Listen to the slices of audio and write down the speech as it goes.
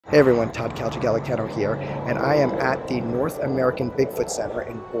Hey everyone, Todd Calgi Gallicano here, and I am at the North American Bigfoot Center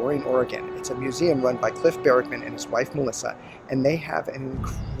in Boring, Oregon. It's a museum run by Cliff Barackman and his wife Melissa, and they have an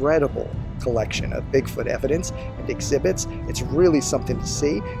incredible collection of Bigfoot evidence and exhibits. It's really something to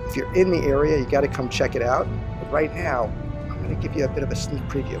see. If you're in the area, you got to come check it out. But right now, I'm going to give you a bit of a sneak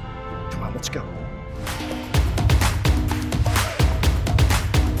preview. Come on, let's go.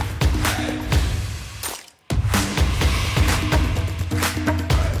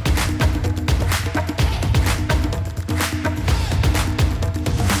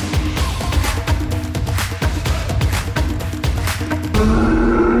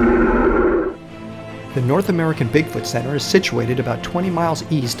 The North American Bigfoot Center is situated about 20 miles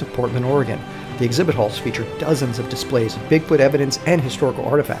east of Portland, Oregon. The exhibit halls feature dozens of displays of Bigfoot evidence and historical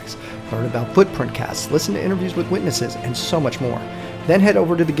artifacts. Learn about footprint casts, listen to interviews with witnesses, and so much more. Then head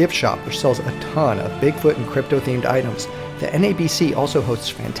over to the gift shop, which sells a ton of Bigfoot and crypto-themed items. The NABC also hosts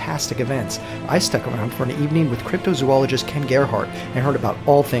fantastic events. I stuck around for an evening with cryptozoologist Ken Gerhardt and heard about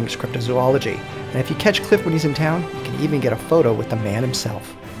all things cryptozoology. And if you catch Cliff when he's in town, you can even get a photo with the man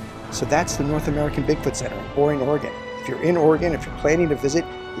himself. So that's the North American Bigfoot Center in Boring, Oregon. If you're in Oregon, if you're planning to visit,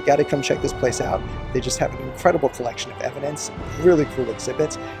 you got to come check this place out. They just have an incredible collection of evidence, really cool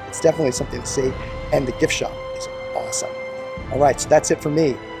exhibits. It's definitely something to see, and the gift shop is awesome. All right, so that's it for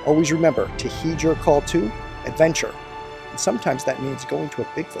me. Always remember to heed your call to adventure, and sometimes that means going to a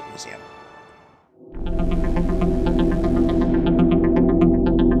Bigfoot museum.